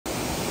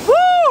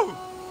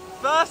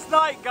First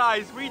night,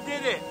 guys, we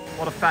did it.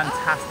 What a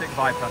fantastic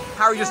viper.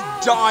 Harry just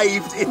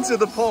dived into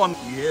the pond.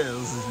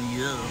 Yes,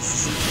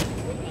 yes.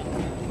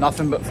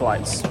 Nothing but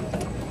flights.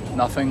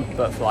 Nothing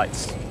but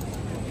flights.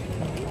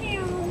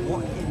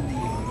 What in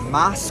the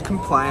mass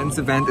compliance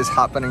event is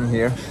happening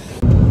here?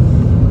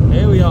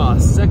 Here we are,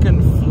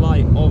 second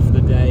flight of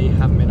the day.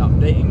 Haven't been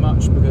updating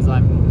much because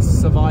I'm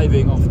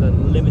surviving off the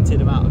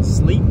limited amount of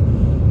sleep.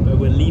 But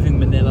we're leaving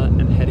Manila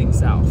and heading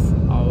south.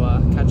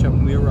 I'll catch up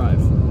when we arrive.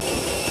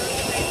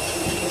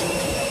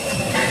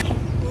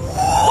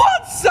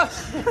 What's up?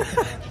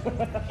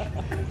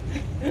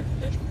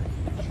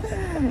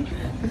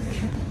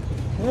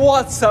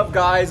 What's up,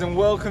 guys, and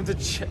welcome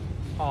to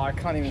I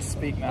can't even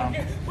speak now.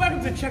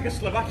 Welcome to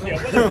Czechoslovakia.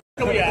 Where the f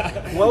are we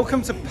at?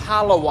 Welcome to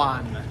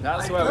Palawan.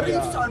 That's where we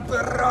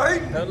are.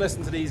 Don't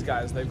listen to these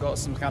guys. They've got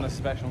some kind of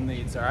special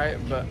needs, all right?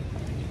 But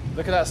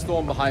look at that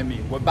storm behind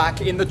me. We're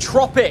back in the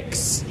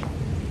tropics.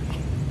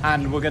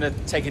 And we're gonna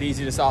take it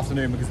easy this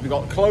afternoon because we've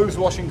got clothes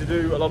washing to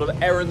do, a lot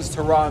of errands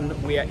to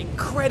run. We are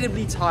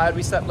incredibly tired.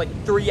 We slept like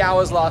 3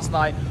 hours last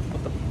night.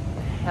 What the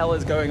hell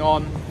is going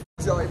on?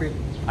 Jollibee.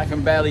 I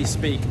can barely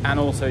speak, and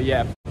also,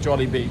 yeah,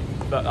 Jollibee.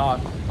 But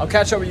I'll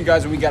catch up with you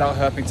guys when we get out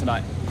herping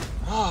tonight.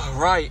 Oh,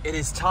 right, it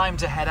is time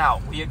to head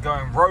out. We are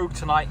going rogue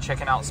tonight,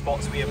 checking out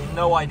spots we have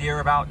no idea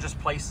about, just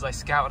places I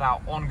scouted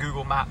out on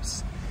Google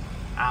Maps.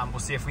 And we'll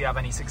see if we have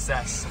any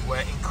success.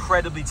 We're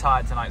incredibly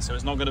tired tonight, so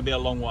it's not gonna be a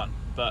long one.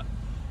 But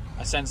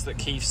I sense that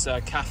Keith's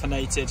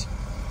caffeinated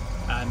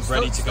and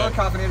ready to go.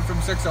 Still caffeinated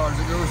from 6 hours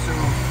ago, so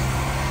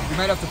you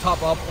might have to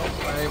top up.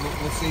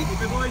 We'll see.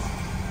 Okay, boys.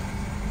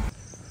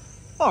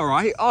 All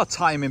right, our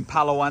time in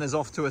Palawan is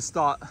off to a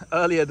start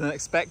earlier than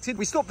expected.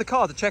 We stopped the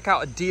car to check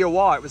out a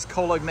DOR. It was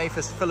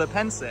Colognathus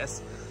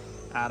philippensis.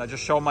 And I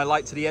just shone my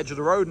light to the edge of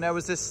the road and there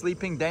was this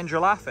sleeping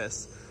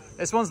Dendrolaphus.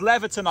 This one's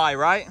levertoni,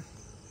 right?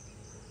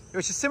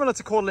 Which is similar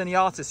to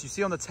Cordilleniatus. You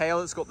see on the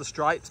tail, it's got the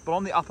stripes, but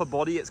on the upper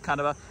body, it's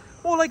kind of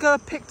more like a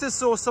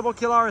Pictus or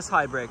Subocularis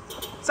hybrid.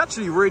 It's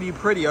actually really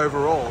pretty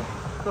overall.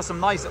 Got some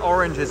nice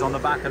oranges on the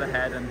back of the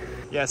head. And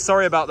yeah,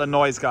 sorry about the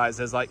noise, guys.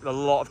 There's like a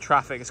lot of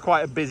traffic. It's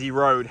quite a busy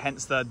road,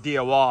 hence the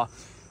DOR.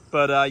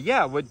 But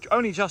yeah, we're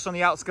only just on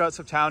the outskirts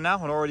of town now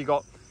and already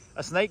got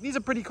a snake. These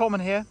are pretty common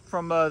here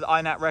from the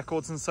INAT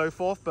records and so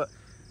forth, but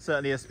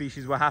certainly a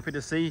species we're happy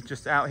to see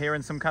just out here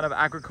in some kind of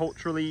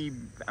agriculturally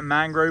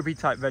mangrove-y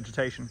type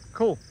vegetation.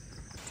 Cool.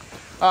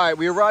 All right,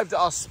 we arrived at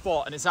our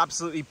spot and it's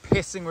absolutely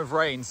pissing with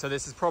rain. So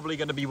this is probably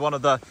going to be one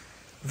of the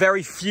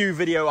very few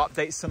video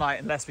updates tonight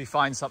unless we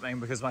find something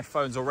because my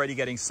phone's already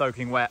getting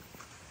soaking wet.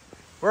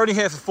 We're only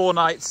here for 4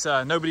 nights.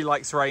 Nobody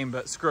likes rain,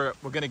 but screw it.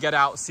 We're going to get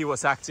out, see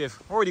what's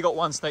active. Already got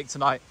 1 snake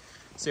tonight.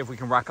 See if we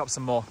can rack up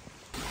some more.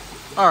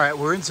 All right,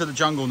 we're into the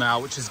jungle now,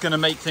 which is going to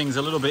make things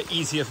a little bit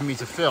easier for me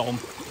to film.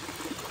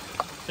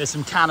 There's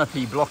some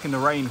canopy blocking the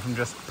rain from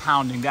just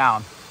pounding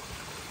down.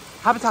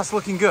 Habitat's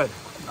looking good.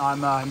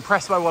 I'm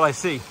impressed by what I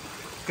see.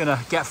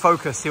 Gonna get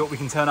focused, see what we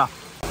can turn up.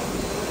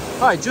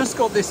 All right, just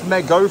got this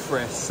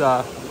Megophrys.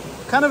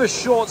 Kind of a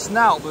short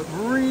snout, but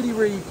really,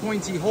 really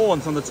pointy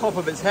horns on the top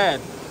of its head.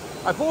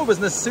 I thought it was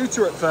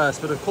Nasuta at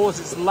first, but of course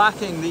it's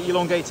lacking the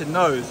elongated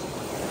nose.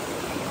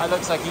 It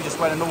looks like he just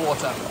went in the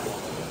water.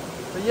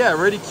 But yeah,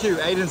 really cute.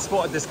 Aiden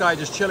spotted this guy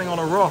just chilling on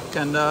a rock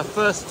and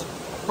first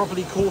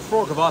properly cool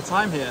frog of our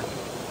time here.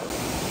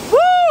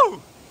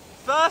 Woo!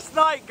 First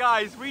night,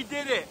 guys, we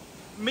did it.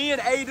 Me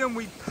and Aiden,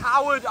 we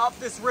powered up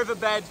this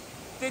riverbed,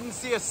 didn't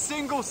see a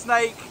single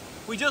snake.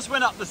 We just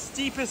went up the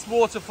steepest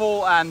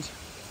waterfall and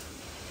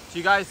do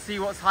you guys see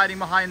what's hiding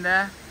behind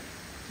there?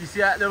 You see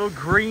that little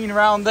green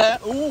round there?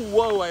 Ooh,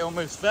 whoa, I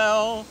almost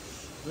fell.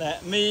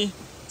 Let me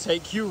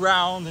take you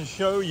round and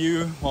show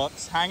you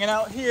what's hanging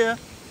out here.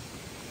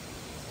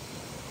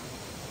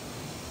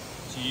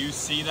 Do you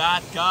see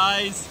that,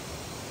 guys?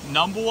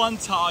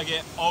 #1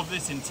 target of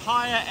this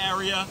entire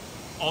area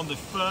on the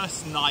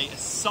first night. A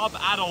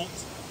sub-adult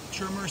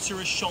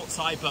Trimeresurus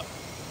schultzi, but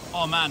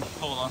oh man,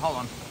 hold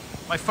on.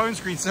 My phone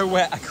screen's so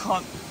wet I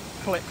can't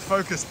click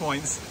focus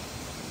points.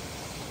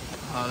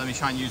 Let me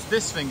try and use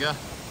this finger.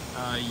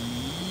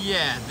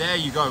 Yeah, there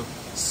you go.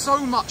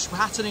 So much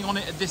patterning on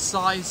it at this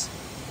size.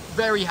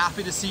 Very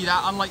happy to see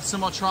that. Unlike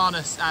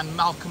Sumatranus and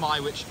Malcolmi,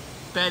 which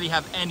barely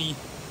have any,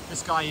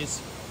 this guy is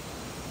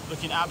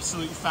looking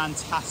absolutely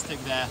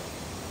fantastic there.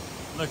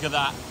 Look at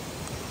that.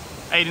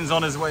 Aiden's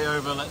on his way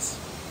over. Let's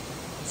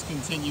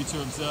continue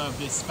to observe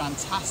this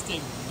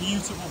fantastic,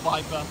 beautiful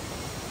viper.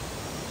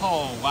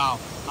 Oh, wow.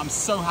 I'm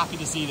so happy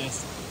to see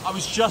this. I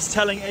was just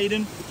telling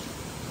Aiden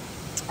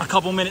a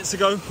couple minutes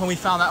ago when we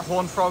found that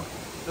horned frog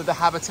that the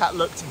habitat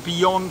looked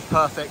beyond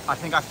perfect. I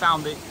think I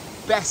found the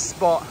best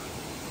spot,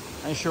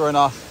 and sure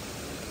enough.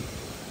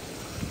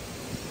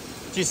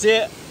 Do you see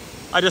it?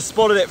 I just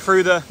spotted it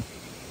through here.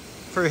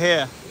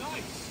 Nice.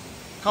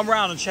 Come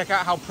around and check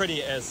out how pretty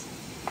it is.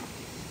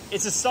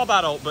 It's a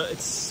sub-adult, but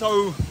it's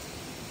so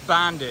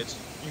banded.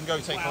 You can go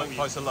take a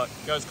closer look.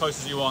 Go as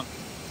close as you want.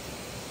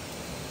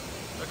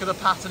 Look at the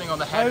patterning on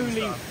the head.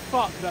 Holy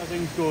fuck, that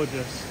thing's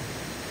gorgeous.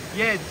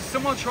 Yeah,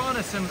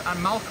 Sumatranus and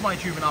Malcolmite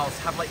juveniles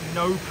have like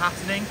no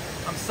patterning.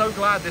 I'm so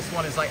glad this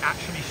one is like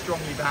actually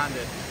strongly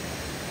banded.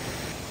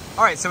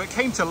 All right, so it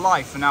came to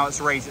life and now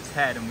it's raised its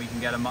head and we can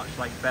get a much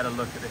like better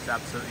look at this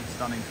absolutely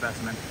stunning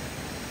specimen.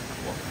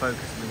 What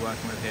focus are we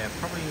working with here?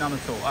 Probably none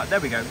at all. There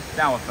we go,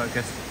 now we're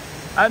focused.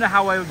 I don't know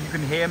how well you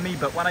can hear me,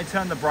 but when I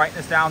turn the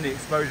brightness down, the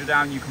exposure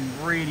down, you can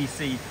really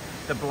see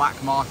the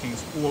black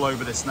markings all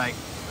over the snake.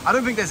 I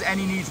don't think there's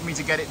any need for me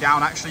to get it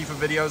down actually for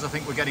videos. I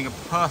think we're getting a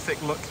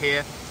perfect look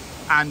here.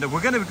 And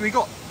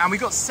we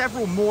got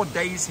several more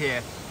days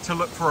here to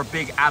look for a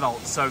big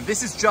adult. So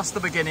this is just the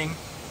beginning.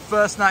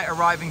 First night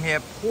arriving here,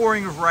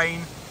 pouring with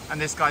rain, and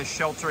this guy's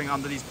sheltering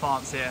under these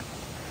plants here.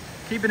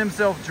 Keeping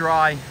himself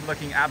dry,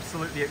 looking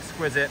absolutely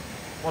exquisite.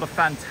 What a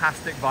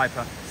fantastic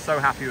viper. So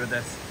happy with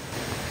this.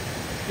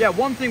 Yeah,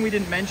 one thing we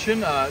didn't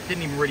mention,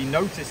 didn't even really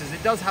notice, is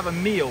it does have a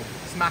meal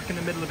smack in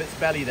the middle of its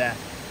belly there.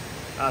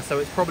 So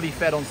it's probably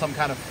fed on some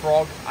kind of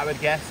frog, I would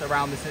guess,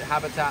 around this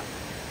habitat.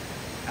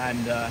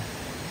 And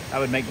that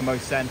would make the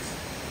most sense.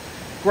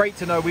 Great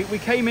to know. We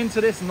came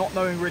into this not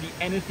knowing really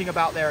anything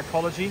about their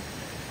ecology.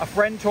 A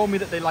friend told me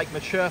that they like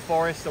mature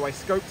forest, so I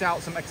scoped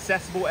out some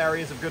accessible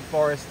areas of good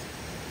forest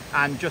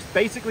and just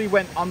basically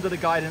went under the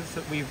guidance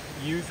that we've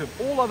used with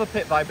all other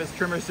pit vipers,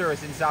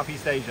 Trimeresurus in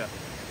Southeast Asia.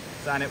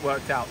 And it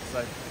worked out,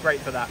 so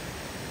great for that.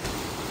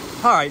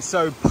 All right,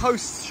 so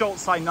post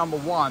Schultz sign number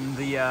 1,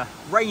 the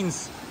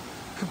rain's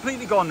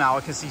completely gone now.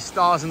 I can see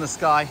stars in the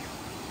sky,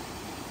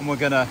 and we're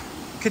gonna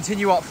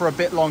continue up for a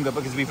bit longer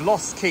because we've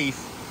lost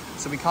Keith,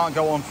 so we can't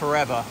go on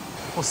forever.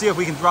 We'll see if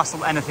we can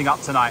rustle anything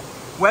up tonight.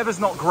 Weather's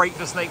not great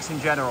for snakes in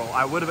general.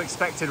 I would have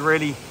expected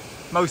really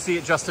mostly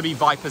it just to be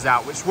vipers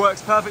out, which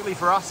works perfectly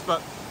for us,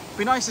 but it'd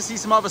be nice to see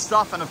some other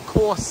stuff. And of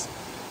course,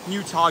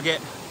 new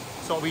target.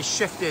 So we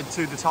shifted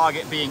to the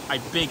target being a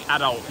big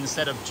adult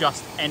instead of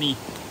just any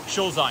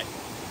Schulzite,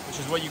 which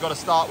is what you got to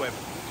start with.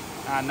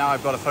 And now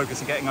I've got to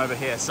focus on getting over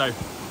here. So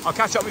I'll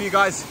catch up with you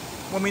guys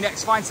when we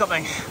next find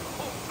something.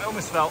 Oh, I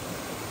almost fell.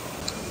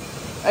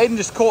 Aiden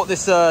just caught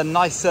this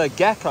nice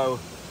gecko.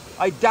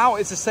 I doubt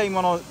it's the same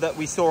one that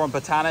we saw on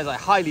Batanes. I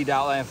highly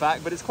doubt that, in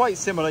fact, but it's quite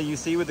similar, you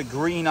see, with the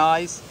green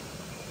eyes.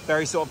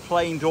 Very sort of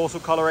plain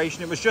dorsal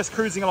coloration. It was just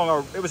cruising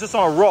along, it was just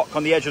on a rock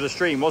on the edge of the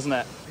stream, wasn't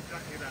it?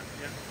 Exactly that,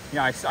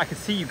 yeah. Yeah, I could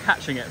see you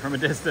catching it from a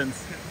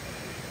distance.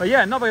 But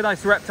yeah, another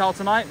nice reptile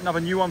tonight.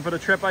 Another new one for the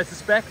trip, I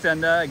suspect.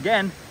 And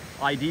again,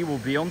 ID will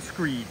be on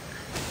screen.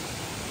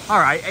 All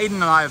right, Aiden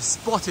and I have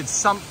spotted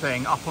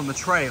something up on the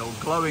trail,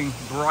 glowing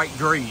bright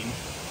green.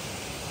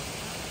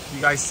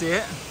 You guys see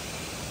it?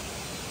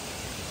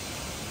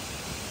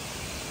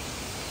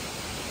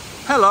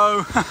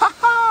 Hello.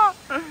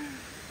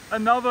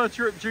 Another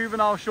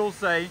juvenile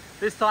Schulze,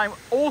 this time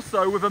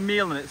also with a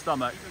meal in its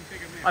stomach.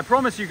 I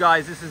promise you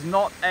guys, this is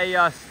not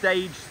a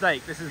stage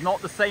snake. This is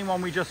not the same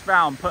one we just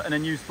found put in a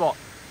new spot.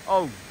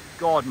 Oh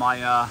God,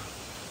 my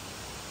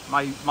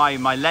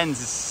lens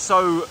is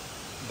so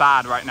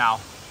bad right now.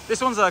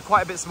 This one's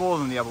quite a bit smaller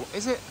than the other one.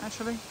 Is it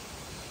actually?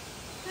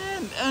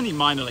 Only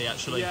minorly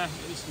actually. Yeah,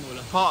 it is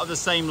smaller. Part of the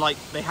same, like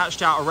they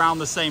hatched out around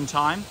the same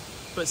time,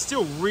 but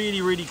still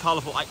really, really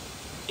colorful.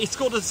 It's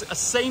got a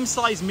same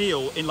size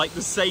meal in like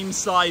the same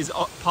size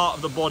part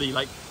of the body.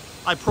 Like,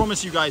 I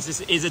promise you guys, this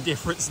is a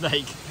different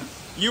snake.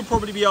 You'll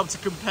probably be able to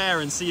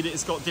compare and see that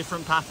it's got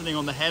different patterning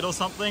on the head or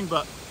something,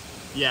 but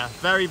yeah,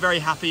 very, very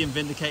happy and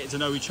vindicated to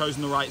know we've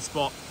chosen the right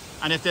spot.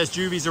 And if there's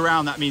juvies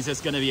around, that means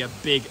there's gonna be a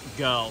big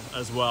girl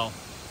as well.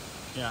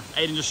 Yeah,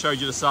 Aiden just showed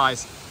you the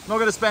size. I'm not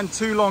gonna spend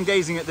too long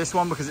gazing at this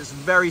one because it's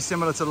very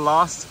similar to the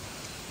last.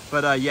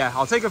 But yeah,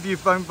 I'll take a few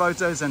phone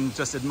photos and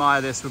just admire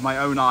this with my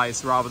own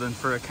eyes rather than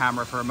through a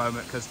camera for a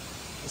moment, because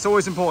it's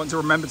always important to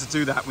remember to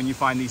do that when you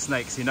find these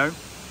snakes, you know?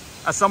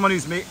 As someone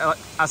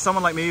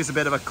like me who's a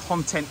bit of a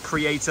content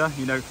creator,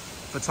 you know,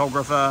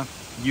 photographer,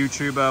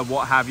 YouTuber,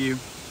 what have you,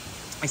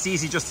 it's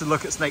easy just to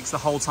look at snakes the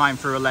whole time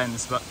through a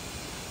lens. But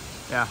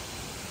yeah,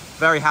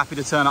 very happy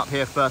to turn up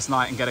here first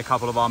night and get a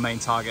couple of our main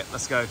target.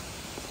 Let's go.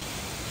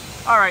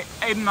 All right,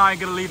 Aiden and I are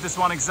gonna leave this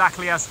one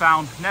exactly as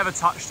found. Never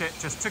touched it,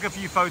 just took a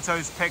few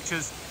photos,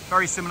 pictures,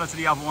 very similar to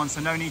the other one, so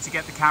no need to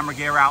get the camera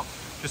gear out.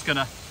 Just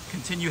gonna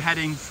continue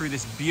heading through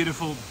this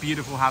beautiful,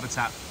 beautiful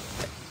habitat.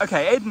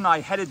 Okay, Aiden and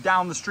I headed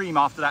down the stream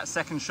after that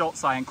second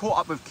Schultz and caught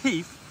up with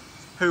Keith,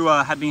 who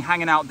had been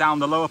hanging out down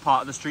the lower part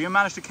of the stream and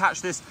managed to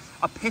catch this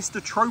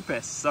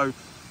Apistotropis. So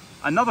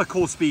another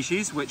cool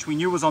species, which we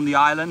knew was on the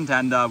island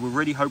and we're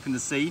really hoping to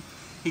see.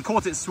 He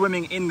caught it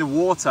swimming in the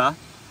water.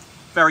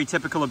 Very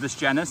typical of this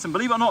genus, and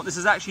believe it or not, this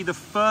is actually the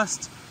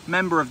first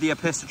member of the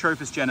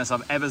Apistotropis genus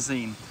I've ever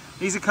seen.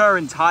 These occur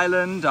in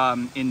Thailand,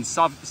 in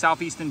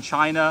southeastern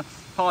China,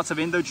 parts of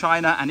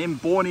Indochina, and in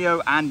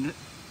Borneo and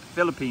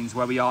Philippines,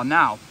 where we are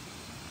now.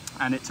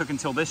 And it took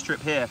until this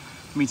trip here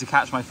for me to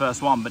catch my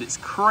first one, but it's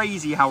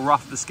crazy how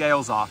rough the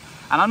scales are.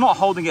 And I'm not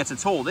holding it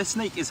at all. This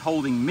snake is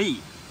holding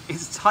me.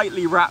 It's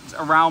tightly wrapped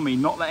around me,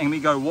 not letting me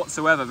go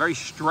whatsoever. Very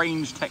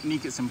strange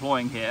technique it's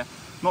employing here.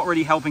 Not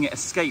really helping it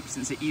escape,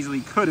 since it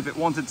easily could if it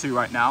wanted to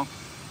right now.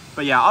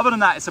 But yeah, other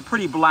than that, it's a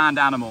pretty bland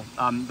animal.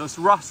 Those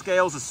rough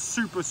scales are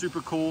super,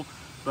 super cool.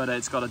 but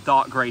it's got a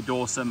dark gray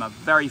dorsum, a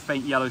very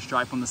faint yellow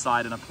stripe on the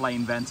side, and a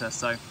plain venter.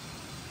 So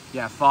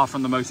yeah, far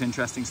from the most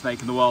interesting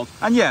snake in the world.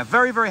 And yeah,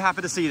 very, very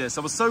happy to see this.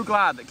 I was so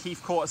glad that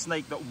Keith caught a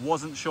snake that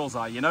wasn't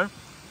Schulzei, you know?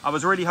 I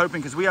was really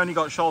hoping, because we only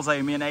got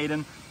Schulzei, me and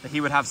Aiden, that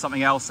he would have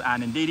something else,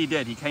 and indeed he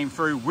did. He came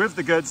through with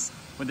the goods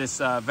with this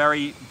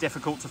very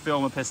difficult to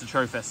film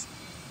Epistotrophus.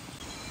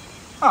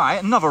 All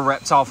right, another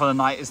reptile for the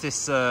night is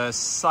this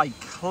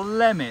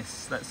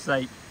Cyclemis, let's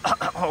say.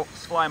 Oh,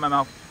 it's flying in my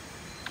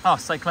mouth. Oh,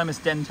 Cyclemis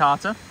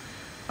dentata.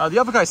 The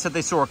other guy said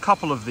they saw a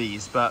couple of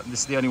these, but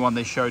this is the only one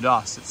they showed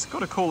us. It's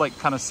got a cool, like,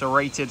 kind of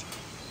serrated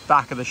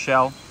back of the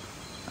shell.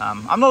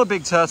 I'm not a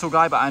big turtle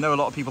guy, but I know a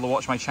lot of people that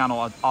watch my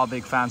channel are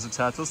big fans of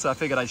turtles, so I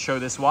figured I'd show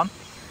this one.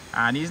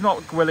 And he's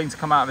not willing to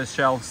come out of his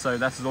shell, so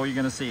that's all you're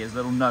going to see, his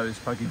little nose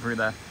poking through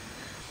there.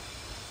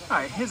 All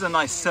right, here's a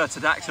nice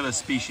Certodactylus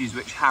species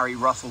which Harry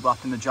rustled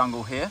up in the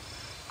jungle here,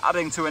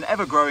 adding to an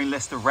ever-growing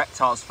list of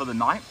reptiles for the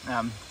night.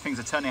 Things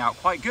are turning out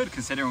quite good,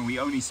 considering we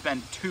only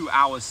spent 2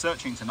 hours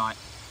searching tonight.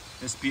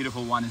 This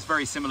beautiful one is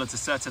very similar to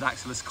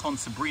Certodactylus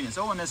consabrinus.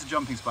 Oh, and there's a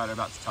jumping spider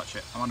about to touch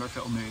it. I wonder if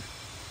it'll move.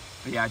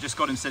 But yeah, I just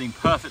got him sitting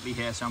perfectly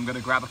here, so I'm going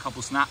to grab a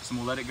couple snaps and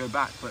we'll let it go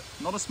back. But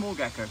not a small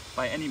gecko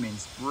by any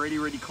means. Really,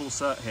 really cool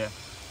cert here.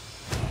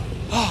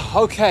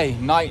 Okay,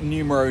 night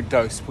numero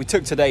dos. We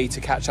took today to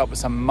catch up with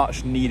some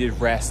much needed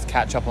rest,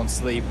 catch up on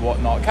sleep,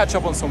 whatnot, catch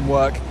up on some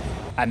work.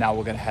 And now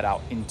we're going to head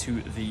out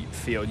into the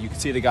field. You can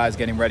see the guys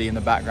getting ready in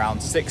the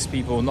background. 6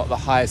 people, not the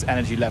highest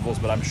energy levels,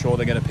 but I'm sure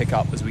they're going to pick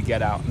up as we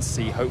get out and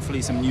see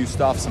hopefully some new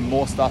stuff, some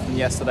more stuff than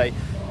yesterday.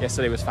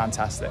 Yesterday was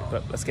fantastic,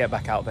 but let's get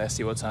back out there,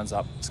 see what turns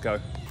up. Let's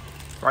go.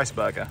 Rice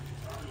burger.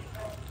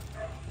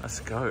 Let's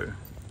go.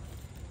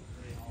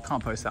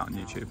 Can't post that on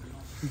YouTube.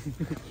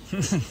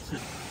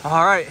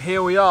 All right,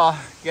 here we are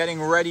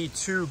getting ready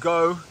to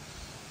go.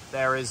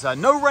 There is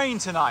no rain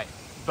tonight,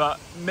 but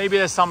maybe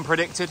there's some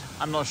predicted.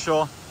 I'm not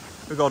sure.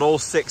 We've got all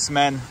 6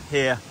 men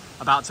here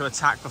about to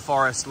attack the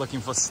forest looking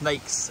for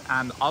snakes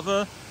and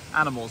other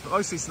animals, but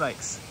mostly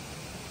snakes.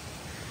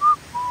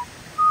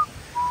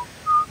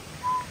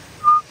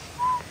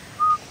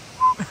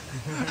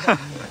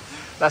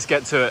 Let's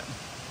get to it.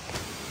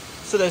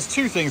 So there's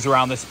 2 things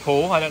around this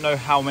pool. I don't know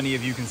how many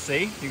of you can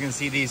see. You can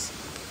see these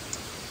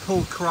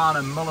Pulchran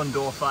and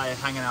Mullendorfi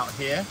hanging out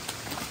here.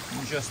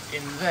 And just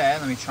in there,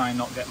 let me try and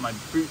not get my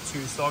boot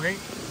too soggy.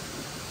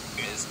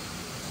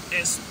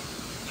 Is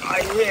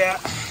right here.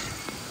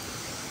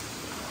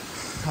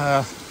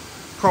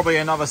 Probably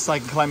another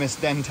Cyclemis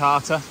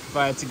dentata, if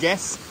I had to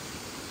guess.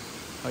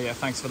 Oh yeah,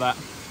 thanks for that.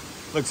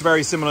 Looks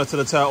very similar to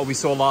the turtle we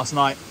saw last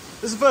night.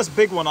 This is the first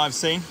big one I've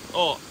seen.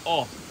 Oh,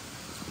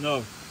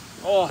 no.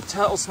 Oh,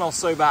 turtles smell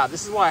so bad.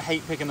 This is why I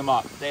hate picking them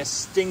up. They're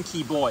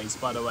stinky boys,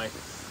 by the way.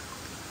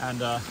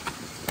 And I'm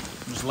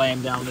just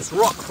laying down this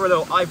rock for a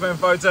little iPhone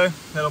photo,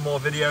 a little more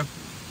video,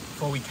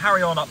 before we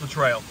carry on up the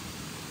trail.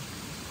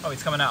 Oh,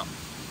 he's coming out.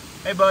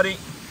 Hey, buddy.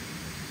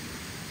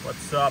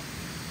 What's up?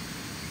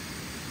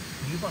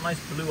 You've got nice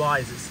blue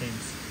eyes, it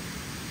seems.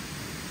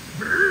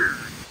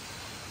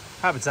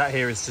 Habitat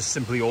here is just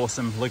simply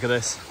awesome. Look at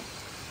this.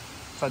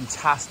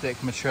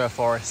 Fantastic mature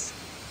forest.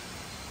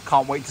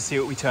 Can't wait to see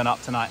what we turn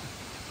up tonight.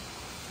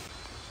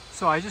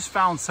 So I just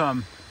found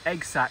some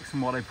egg sacs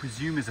from what I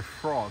presume is a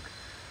frog.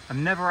 I've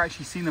never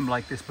actually seen them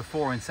like this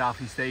before in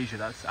Southeast Asia.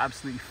 That's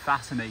absolutely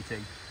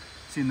fascinating.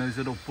 Seeing those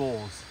little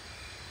balls.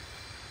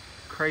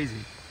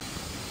 Crazy.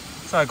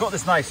 So I've got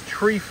this nice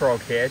tree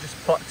frog here, just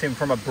plucked him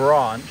from a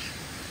branch.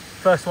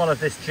 First one of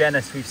this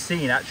genus we've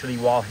seen actually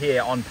while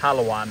here on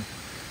Palawan.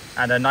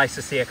 And nice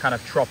to see a kind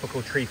of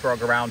tropical tree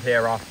frog around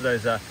here after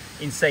those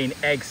insane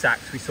egg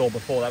sacs we saw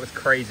before. That was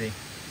crazy.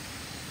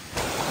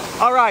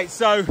 All right,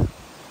 so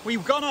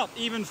we've gone up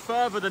even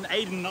further than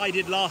Aiden and I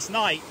did last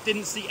night.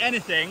 Didn't see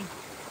anything.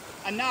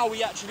 And now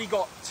we actually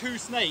got 2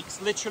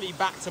 snakes literally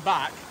back to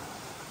back.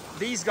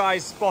 These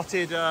guys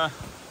spotted,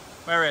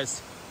 where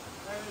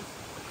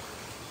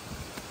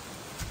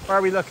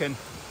are we looking?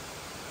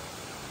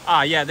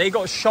 Ah, yeah, they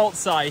got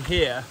Schultzei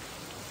here.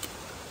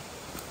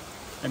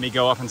 Let me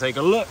go up and take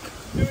a look.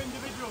 New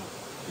individual.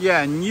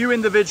 Yeah, new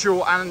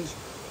individual and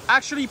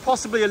actually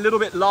possibly a little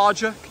bit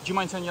larger. Do you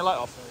mind turning your light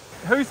off?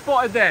 Who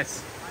spotted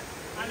this?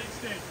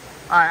 Alex did.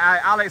 All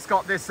right, Alex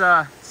got this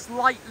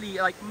slightly,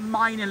 like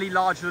minorly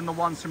larger than the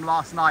ones from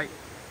last night.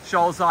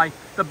 Schulzei.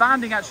 The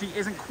banding actually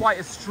isn't quite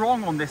as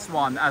strong on this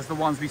one as the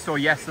ones we saw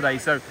yesterday,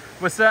 so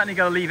we're certainly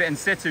going to leave it in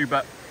situ.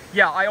 But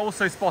yeah, I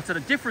also spotted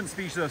a different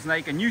species of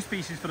snake, a new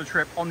species for the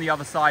trip on the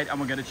other side, and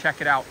we're going to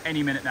check it out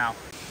any minute now.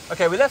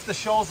 Okay, we left the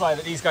Schulzei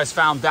that these guys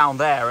found down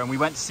there, and we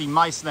went to see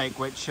my snake,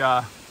 which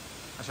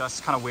actually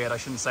that's kind of weird, I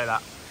shouldn't say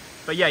that.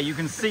 But yeah, you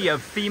can see a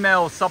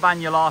female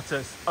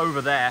subannulatus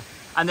over there.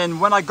 And then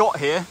when I got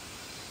here,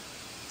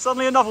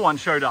 suddenly another one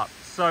showed up.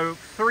 So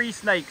 3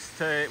 snakes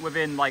to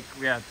within like,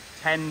 yeah,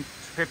 10 to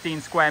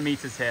 15 square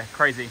meters here.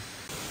 Crazy.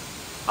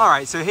 All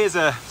right, so here's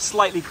a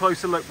slightly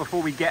closer look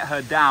before we get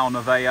her down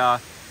of a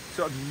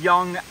sort of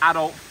young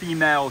adult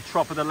female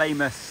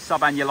Tropodolamus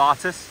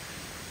subannulatus,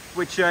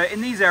 which in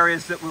these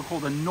areas that we'll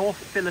call the North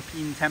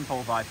Philippine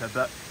temple viper.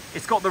 But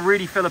It's got the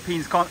really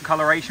Philippines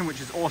coloration, which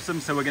is awesome,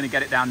 so we're gonna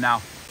get it down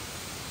now.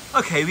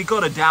 Okay, we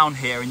got her down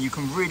here, and you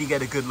can really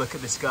get a good look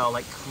at this girl.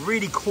 Like,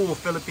 really cool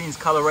Philippines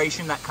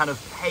coloration, that kind of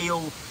pale,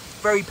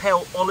 very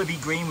pale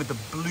olivey green with the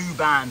blue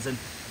bands, and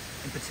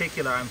in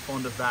particular, I'm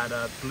fond of that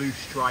blue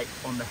stripe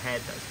on the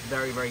head. That's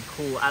very, very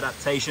cool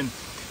adaptation.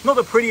 Not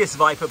the prettiest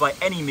viper by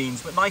any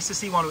means, but nice to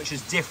see one which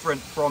is different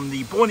from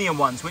the Bornean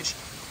ones, which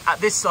at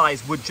this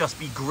size would just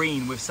be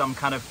green with some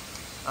kind of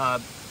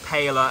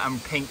paler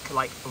and pink,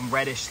 like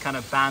reddish kind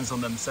of bands on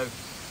them. So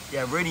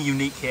yeah, really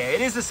unique here.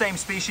 It is the same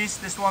species,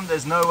 this one.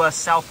 There's no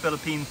South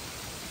Philippine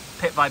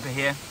pit viper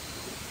here,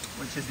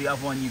 which is the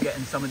other one you get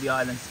in some of the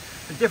islands.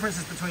 The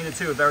differences between the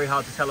two are very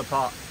hard to tell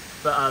apart,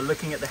 but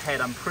looking at the head,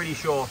 I'm pretty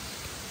sure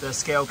the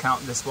scale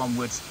count of this one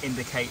would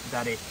indicate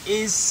that it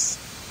is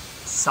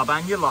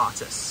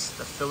Sabanilatus,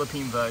 the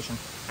Philippine version.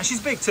 And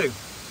she's big too.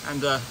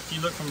 And if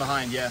you look from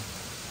behind, yeah,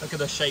 look at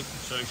the shape.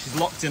 So she's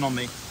locked in on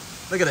me.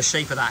 Look at the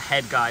shape of that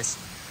head, guys.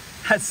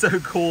 That's so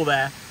cool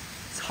there.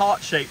 It's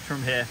heart-shaped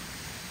from here.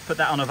 Put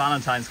that on a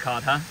Valentine's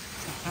card, huh?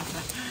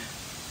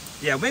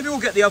 Yeah, maybe we'll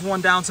get the other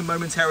one down to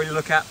momentarily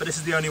look at, but this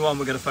is the only one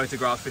we're going to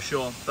photograph for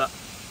sure. But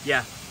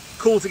yeah,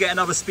 cool to get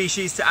another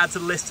species to add to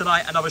the list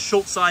tonight. Another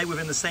short side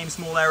within the same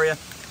small area.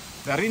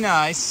 Very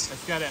nice.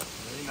 Let's get it.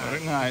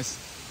 Very nice.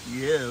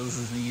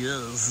 Yes,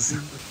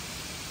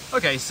 yes.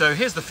 Okay, so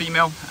here's the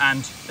female,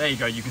 and there you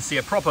go. You can see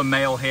a proper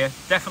male here.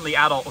 Definitely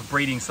adult of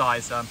breeding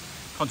size,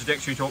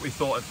 contradictory to what we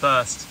thought at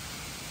first.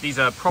 These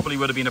probably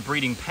would have been a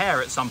breeding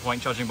pair at some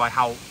point, judging by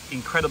how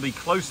incredibly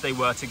close they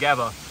were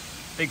together.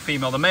 Big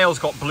female. The male's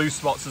got blue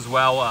spots as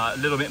well, a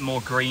little bit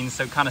more green,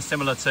 so kind of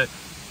similar to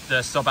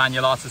the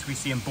Sabanilatus we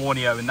see in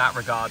Borneo in that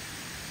regard.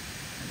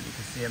 And you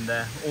can see him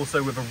there.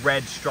 Also with a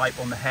red stripe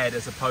on the head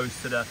as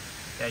opposed to the,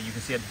 yeah, you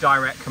can see a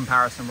direct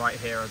comparison right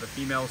here of the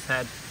female's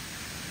head.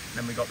 And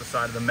then we got the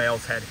side of the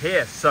male's head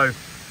here. So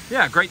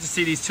yeah, great to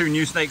see these two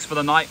new snakes for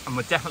the night, and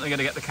we're definitely going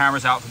to get the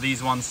cameras out for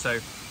these ones, so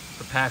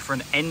prepare for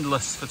an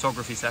endless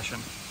photography session.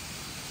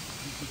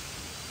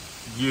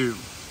 You.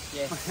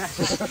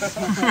 Yes.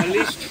 At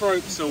least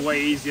tropes are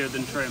way easier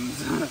than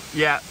trims.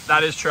 Yeah,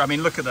 that is true. I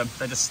mean, look at them.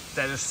 They're just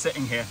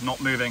sitting here,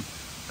 not moving.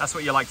 That's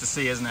what you like to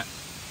see, isn't it?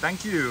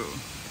 Thank you.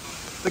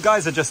 The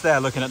guys are just there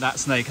looking at that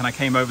snake, and I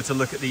came over to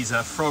look at these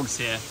frogs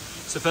here.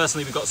 So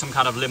firstly, we've got some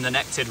kind of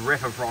limnonectid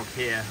river frog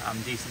here,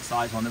 decent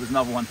sized one. There was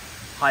another one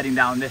hiding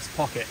down this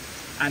pocket.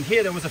 And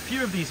here there was a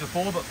few of these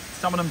before, but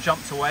some of them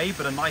jumped away.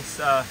 But a nice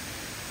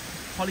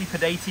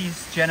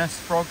Polypodates genus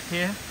frog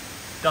here.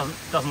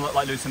 Doesn't look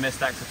like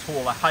Lucimistax at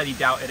all. I highly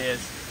doubt it is.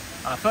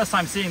 First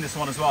time seeing this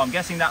one as well. I'm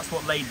guessing that's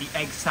what laid the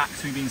egg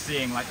sacs we've been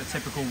seeing, like the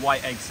typical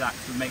white egg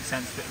sacs would make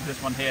sense for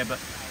this one here. But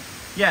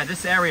yeah,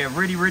 this area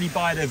really, really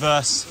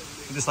biodiverse.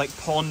 This like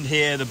pond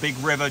here, the big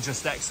river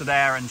just next to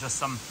there, and just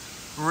some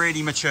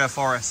really mature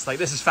forest. Like,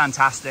 this is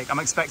fantastic. I'm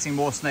expecting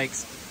more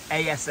snakes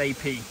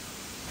ASAP.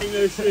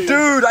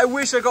 Dude, I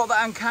wish I got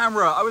that on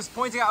camera. I was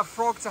pointing out a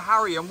frog to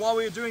Harry, and while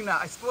we were doing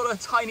that, I spotted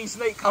a tiny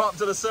snake come up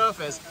to the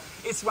surface.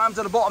 It swam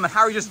to the bottom, and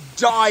Harry just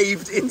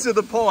dived into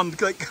the pond,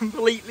 like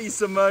completely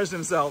submerged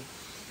himself.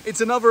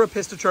 It's another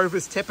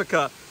Epistotropus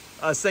typica,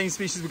 same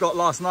species we got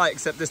last night,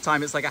 except this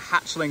time it's like a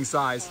hatchling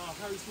size. Oh,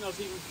 Harry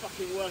smells even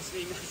fucking worse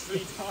than he naturally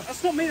does.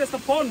 That's not me, that's the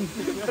pond.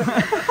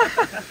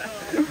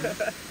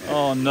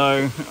 Oh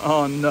no,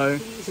 oh no.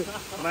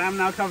 But I am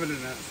now covered in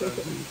it, so.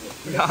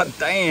 God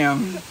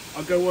damn.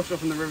 I'll go wash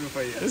off in the river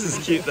for you. This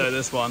is cute though,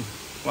 this one.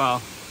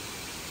 Wow.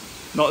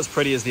 Not as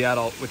pretty as the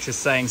adult, which is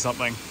saying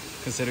something,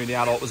 considering the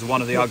adult was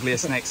one of the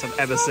ugliest snakes I've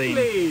ever seen.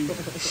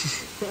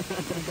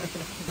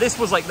 This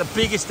was like the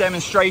biggest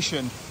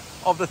demonstration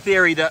of the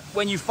theory that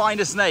when you find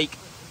a snake,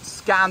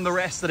 scan the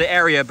rest of the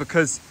area,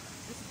 because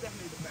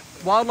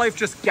wildlife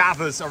just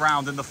gathers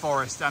around in the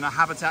forest, and a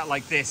habitat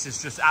like this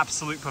is just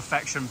absolute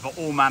perfection for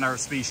all manner of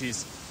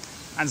species.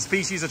 And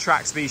species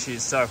attract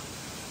species, so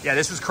yeah,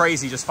 this was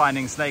crazy, just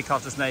finding snake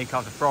after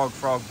frog,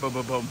 boom,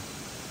 boom, boom.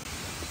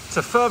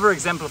 To further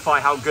exemplify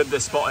how good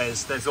this spot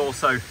is, there's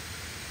also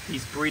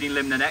these breeding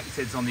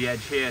limnonectids on the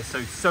edge here.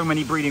 So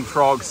many breeding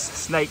frogs,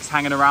 snakes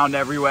hanging around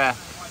everywhere.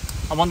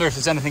 I wonder if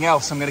there's anything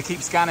else. I'm going to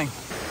keep scanning.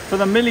 For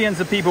the millions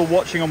of people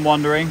watching and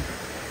wondering,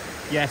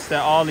 yes,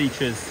 there are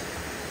leeches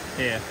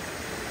here.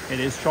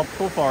 It is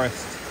tropical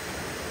forest.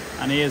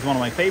 And he is one of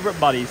my favorite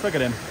buddies. Look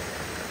at him.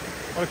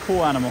 What a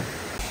cool animal.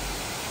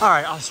 All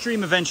right, our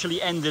stream eventually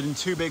ended in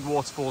two big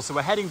waterfalls. So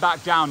we're heading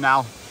back down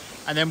now,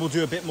 and then we'll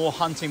do a bit more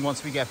hunting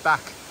once we get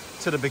back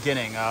to the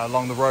beginning,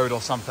 along the road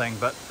or something.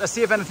 But let's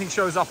see if anything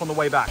shows up on the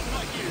way back.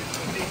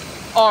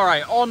 All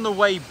right, on the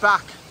way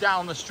back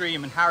down the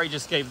stream, and Harry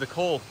just gave the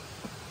call,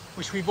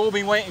 which we've all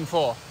been waiting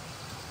for.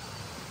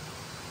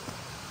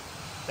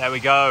 There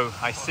we go,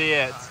 I see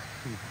it.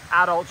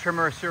 Adult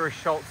Trimeresurus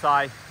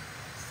schultzii,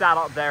 sat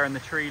up there in the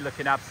tree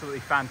looking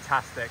absolutely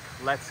fantastic.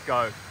 Let's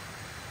go.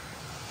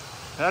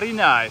 Very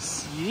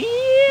nice.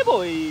 Yeah,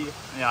 boy.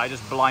 Yeah, I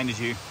just blinded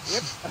you.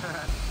 Yep.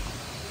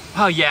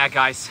 Oh yeah,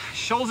 guys,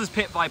 Scholz's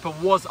pit viper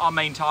was our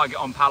main target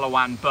on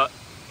Palawan, but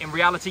in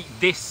reality,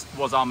 this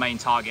was our main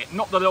target.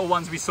 Not the little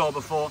ones we saw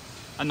before,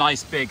 a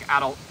nice big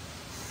adult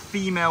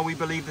female, we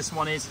believe this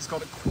one is. It's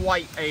got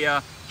quite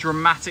a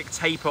dramatic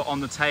taper on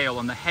the tail,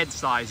 and the head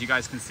size, you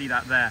guys can see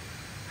that there.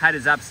 Head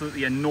is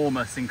absolutely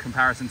enormous in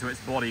comparison to its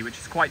body, which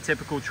is quite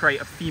typical trait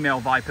of female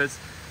vipers,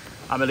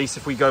 at least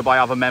if we go by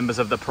other members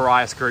of the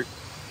Parias group.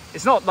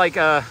 It's not like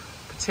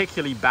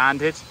particularly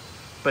banded,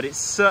 but it's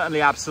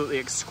certainly absolutely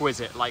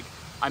exquisite. Like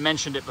I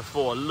mentioned it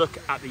before, look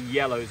at the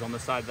yellows on the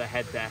side of the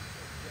head there.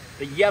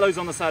 The yellows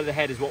on the side of the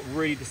head is what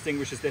really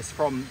distinguishes this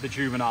from the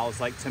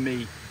juveniles, like to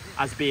me,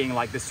 as being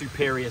like the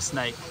superior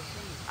snake.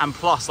 And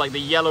plus, like the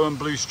yellow and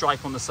blue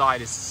stripe on the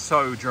side is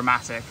so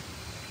dramatic.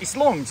 It's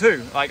long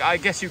too. Like I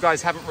guess you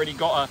guys haven't really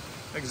got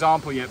an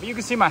example yet, but you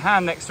can see my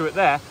hand next to it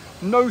there.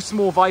 No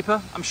small viper.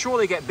 I'm sure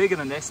they get bigger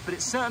than this, but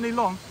it's certainly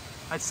long.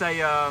 I'd say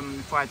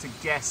if I had to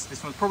guess,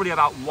 this one's probably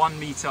about 1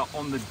 meter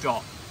on the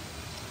dot.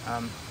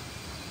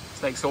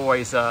 Snakes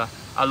always are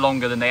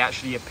longer than they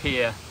actually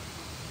appear.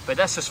 But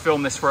let's just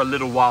film this for a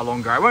little while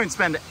longer. I won't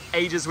spend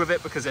ages with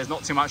it because there's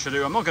not too much to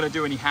do. I'm not going to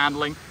do any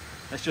handling.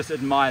 Let's just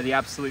admire the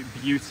absolute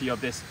beauty of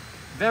this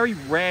very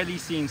rarely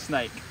seen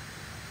snake.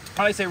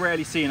 When I say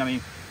rarely seen, I mean,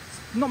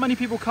 not many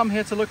people come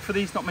here to look for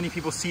these. Not many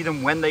people see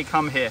them when they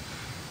come here.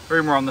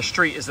 Rumor on the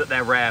street is that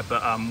they're rare,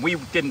 but we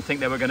didn't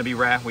think they were going to be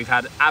rare. We've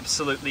had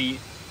absolutely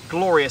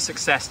glorious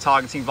success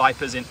targeting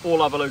vipers in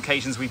all other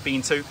locations we've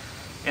been to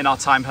in our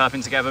time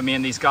herping together, me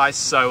and these guys.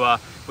 So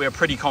we are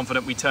pretty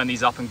confident we turn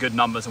these up in good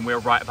numbers, and we were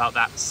right about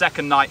that.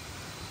 Second night,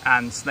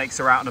 and snakes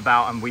are out and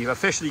about, and we've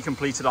officially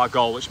completed our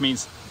goal, which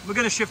means we're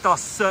going to shift our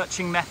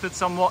searching method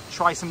somewhat,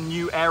 try some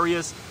new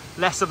areas,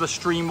 less of the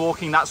stream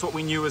walking. That's what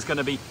we knew was going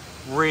to be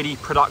really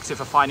productive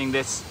for finding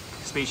this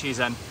species,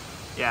 and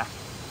yeah,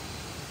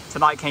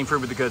 tonight came through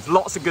with the goods.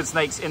 Lots of good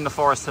snakes in the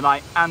forest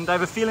tonight, and I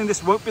have a feeling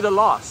this won't be the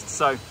last,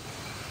 so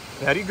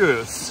very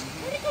good.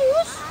 Very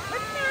good. Very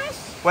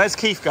nice. Where's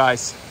Keith,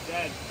 guys?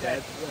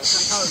 Dead.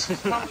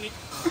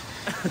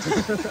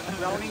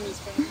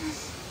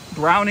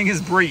 Browning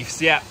his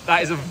briefs. Yeah,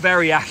 that is a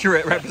very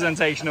accurate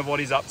representation of what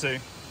he's up to.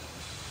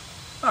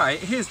 All right,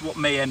 here's what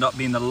may end up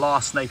being the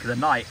last snake of the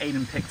night.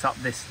 Aiden picked up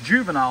this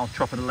juvenile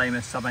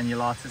Tropidolaemus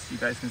subannulatus, you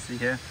guys can see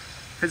here.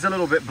 If it's a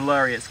little bit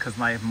blurry, it's because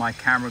my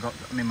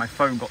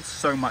phone got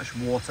so much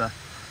water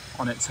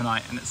on it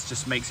tonight, and it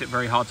just makes it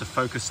very hard to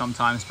focus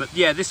sometimes. But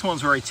yeah, this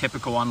one's very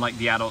typical, unlike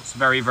the adults.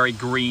 Very, very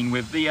green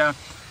with the, you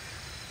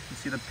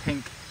see the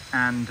pink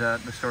and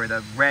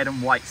the red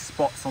and white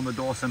spots on the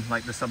dorsum,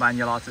 like the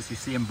subannulatus you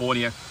see in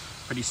Borneo.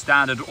 Pretty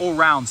standard all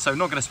round, so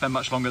not going to spend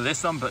much longer with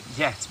this one, but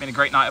yeah, it's been a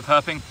great night of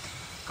herping.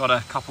 Got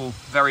a couple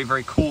very,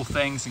 very cool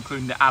things,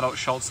 including the adult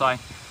Schultzei,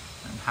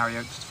 and Harry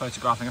just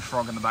photographing a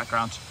frog in the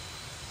background.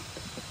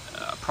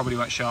 Probably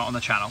won't show it on the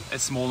channel.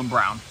 It's small and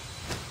brown.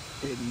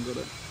 Aiden got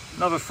it.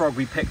 Another frog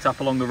we picked up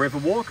along the river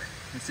walk.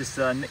 It's this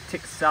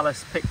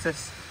Nycticsalis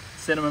pictus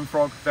cinnamon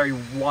frog, very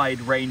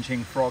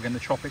wide-ranging frog in the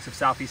tropics of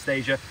Southeast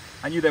Asia.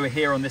 I knew they were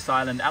here on this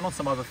island and on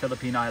some other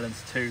Philippine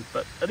islands too,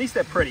 but at least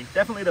they're pretty.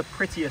 Definitely the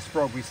prettiest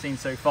frog we've seen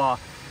so far,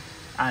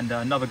 and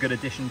another good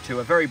addition to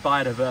a very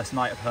biodiverse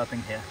night of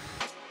herping here.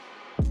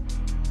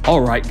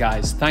 Alright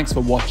guys, thanks for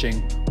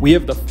watching. We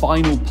have the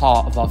final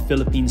part of our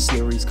Philippine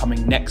series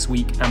coming next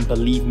week, and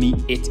believe me,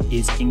 it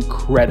is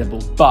incredible.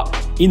 But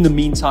in the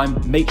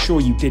meantime, make sure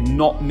you did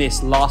not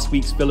miss last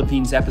week's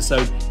Philippines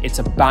episode. It's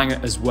a banger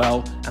as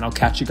well, and I'll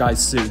catch you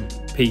guys soon.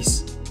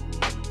 Peace.